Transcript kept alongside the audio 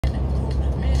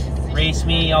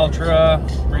raceme Ultra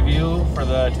review for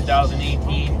the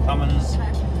 2018 Cummins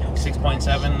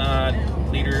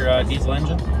 6.7 liter diesel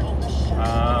engine.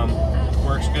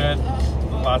 Works good,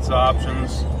 lots of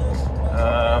options.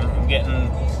 I'm getting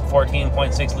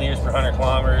 14.6 liters per 100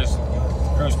 kilometers.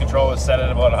 Cruise control was set at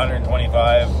about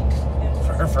 125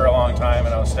 for a long time,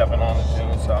 and I was stepping on it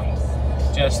too.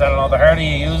 So just, I don't know, the harder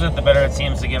you use it, the better it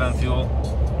seems to get on fuel.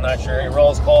 I'm not sure, it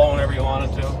rolls cold whenever you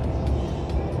want it to.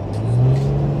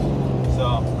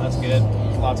 So that's good,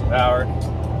 lots of power.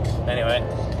 Anyway,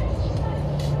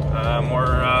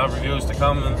 more reviews to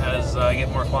come as I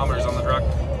get more kilometers on the truck.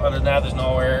 Other than that, there's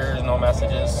no errors, no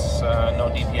messages,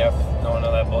 no DPF, none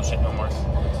of that bullshit no more.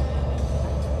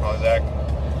 I'll be back.